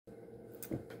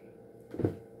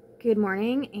Good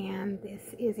morning, and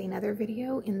this is another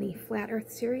video in the Flat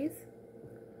Earth series.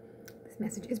 This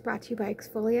message is brought to you by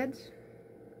Exfoliage.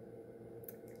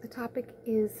 The topic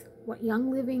is what Young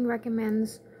Living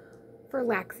recommends for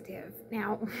laxative.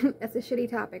 Now, that's a shitty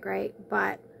topic, right?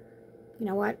 But you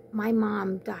know what? My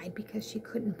mom died because she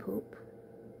couldn't poop.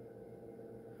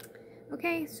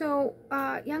 Okay, so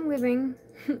Young Living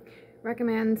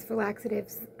recommends for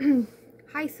laxatives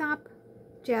hyssop,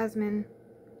 jasmine,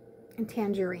 and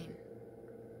tangerine.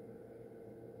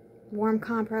 Warm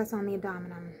compress on the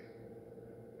abdomen.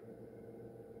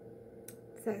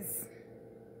 It says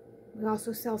we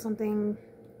also sell something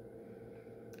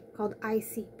called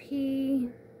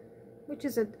ICP, which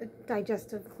is a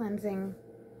digestive cleansing.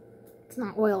 It's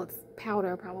not oil, it's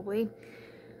powder probably.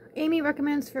 Amy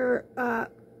recommends for a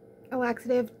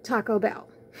laxative, Taco Bell.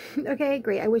 Okay,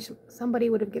 great. I wish somebody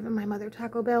would have given my mother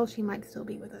Taco Bell. She might still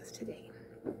be with us today.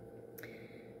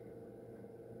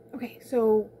 Okay,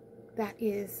 so that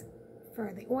is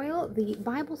for the oil. The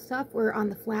Bible stuff, we're on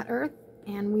the Flat Earth,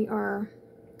 and we are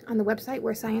on the website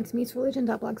where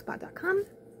sciencemeetsreligion.blogspot.com.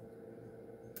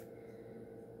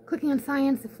 Clicking on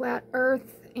science, the Flat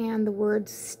Earth, and the word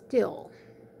still.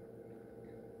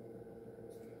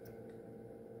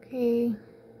 Okay.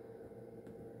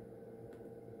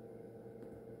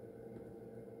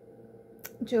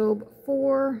 Job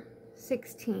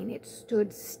 4:16, it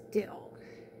stood still.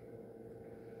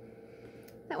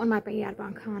 That one might be out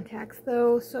of context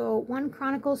though. So 1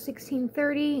 Chronicles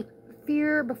 16:30,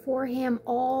 fear before him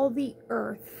all the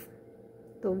earth.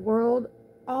 The world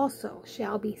also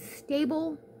shall be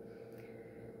stable,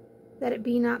 that it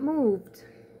be not moved.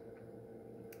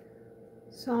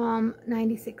 Psalm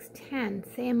 96:10,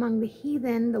 say among the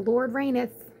heathen, the Lord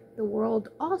reigneth. The world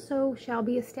also shall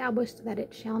be established, that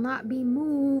it shall not be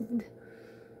moved.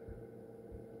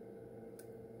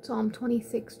 Psalm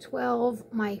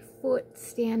 26:12, my foot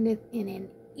standeth in an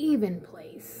even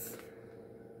place.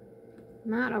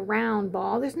 Not a round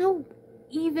ball. There's no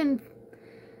even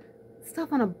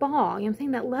stuff on a ball. You know what I'm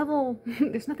saying? That level,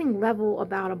 there's nothing level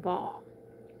about a ball.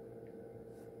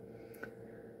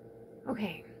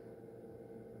 Okay.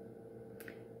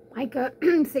 Micah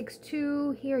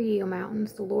 6:2, hear ye, O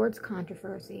mountains, the Lord's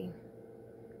controversy.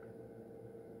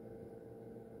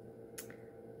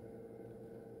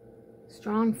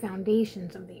 Strong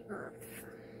foundations of the earth.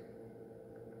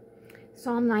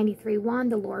 Psalm 93:1,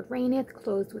 the Lord reigneth,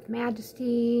 clothed with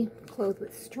majesty, clothed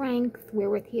with strength,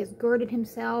 wherewith he has girded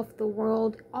himself. The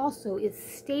world also is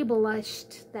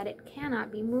stablished, that it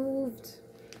cannot be moved.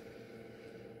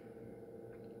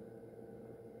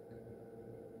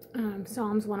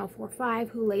 Psalms 104:5,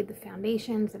 who laid the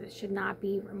foundations, that it should not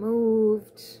be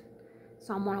removed.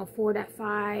 Psalm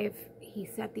 104.5, he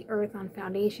set the earth on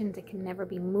foundations, it can never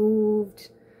be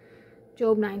moved.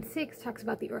 Job 9:6 talks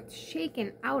about the earth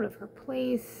shaken out of her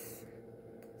place.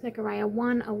 Zechariah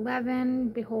 1:11,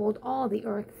 behold, all the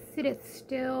earth sitteth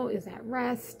still, is at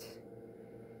rest.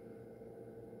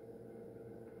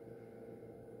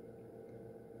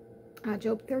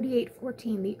 Job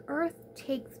 38:14, the earth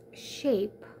takes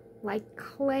shape like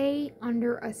clay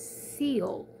under a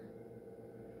seal,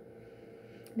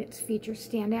 and its features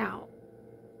stand out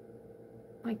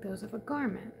like those of a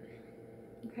garment.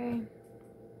 Okay,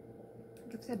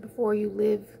 like I've said before, you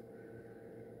live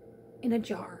in a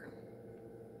jar.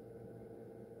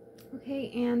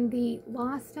 Okay, and the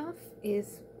law stuff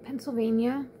is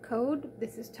Pennsylvania Code.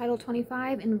 This is Title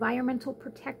 25, Environmental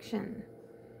Protection.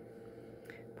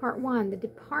 Part 1, the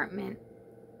Department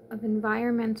of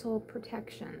Environmental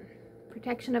Protection.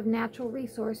 Protection of Natural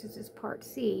Resources is Part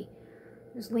C.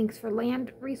 There's links for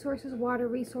land resources, water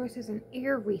resources, and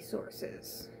air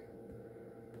resources.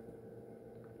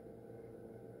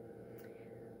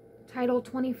 Title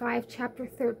 25, Chapter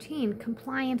 13,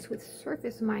 Compliance with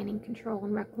Surface Mining Control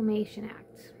and Reclamation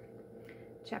Act.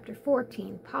 Chapter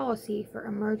 14, Policy for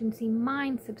Emergency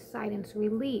Mine Subsidence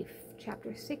Relief.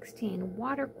 Chapter 16,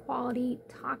 Water Quality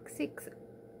Toxics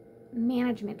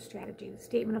Management Strategy,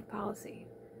 Statement of Policy.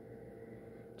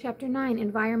 Chapter 9,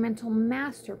 Environmental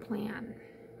Master Plan.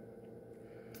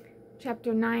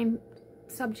 Chapter 9,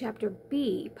 Subchapter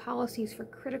B, Policies for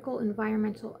Critical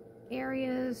Environmental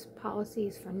Areas,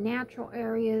 Policies for Natural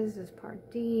Areas is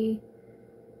Part D.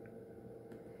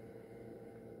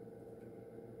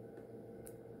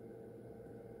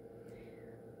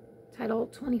 Title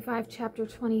 25, Chapter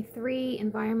 23,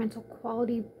 Environmental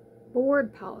Quality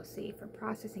Board Policy for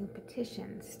Processing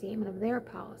Petitions, Statement of their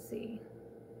Policy.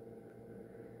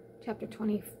 Chapter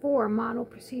 24, Model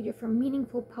Procedure for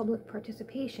Meaningful Public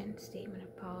Participation, Statement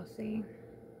of Policy.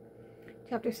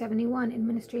 Chapter 71,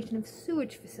 Administration of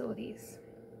Sewage Facilities.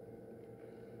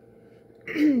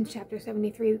 Chapter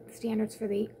 73, standards for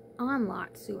the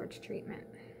on-lot sewage treatment.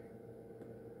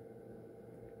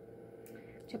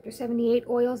 Chapter 78,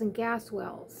 oils and gas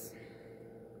wells.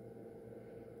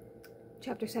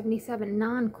 Chapter 77,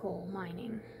 non-coal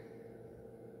mining.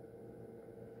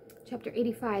 Chapter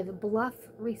 85, bluff,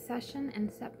 recession,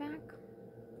 and setback.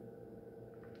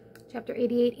 Chapter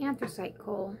 88, anthracite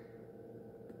coal.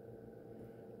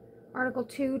 Article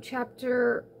 2,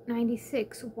 Chapter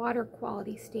 96, water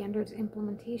quality standards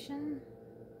implementation.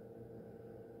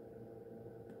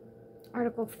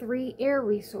 Article 3, air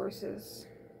resources.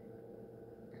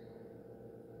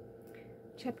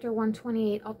 Chapter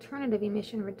 128, alternative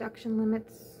emission reduction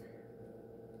limits.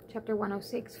 Chapter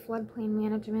 106, floodplain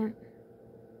management.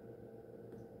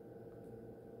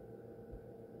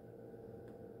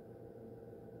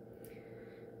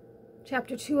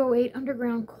 Chapter 208,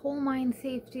 underground coal mine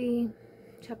safety.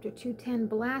 Chapter 210,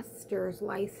 blasters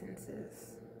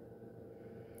licenses.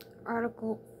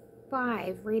 Article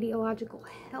 5, radiological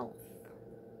health.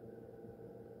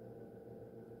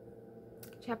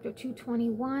 Chapter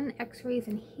 221, X-rays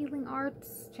and healing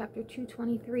arts. Chapter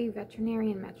 223,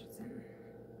 veterinarian medicine.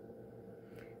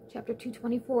 Chapter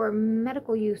 224,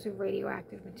 medical use of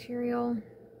radioactive material.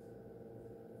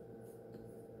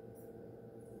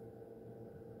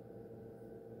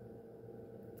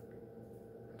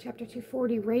 Chapter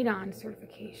 240, radon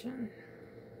certification.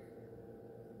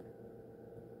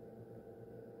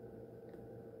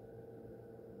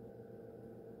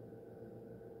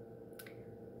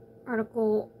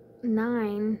 Article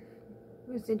 9,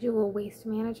 residual waste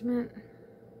management.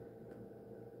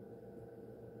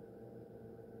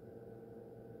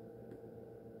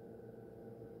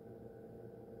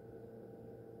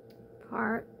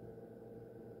 Part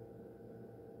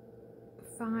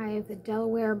 5, the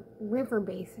Delaware River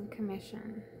Basin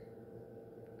Commission.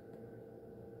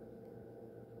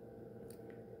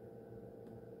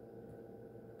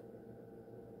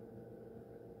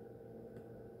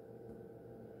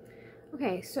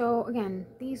 Okay, so again,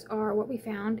 these are what we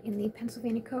found in the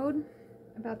Pennsylvania Code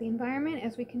about the environment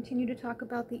as we continue to talk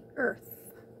about the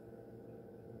earth.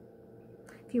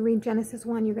 If you read Genesis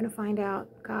 1, you're going to find out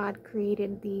God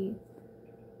created the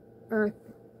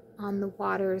earth on the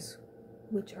waters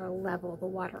which are level. The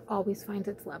water always finds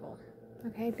its level.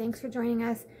 Okay, thanks for joining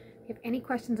us. If you have any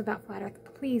questions about flat earth,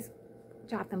 please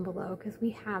jot them below because we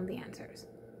have the answers.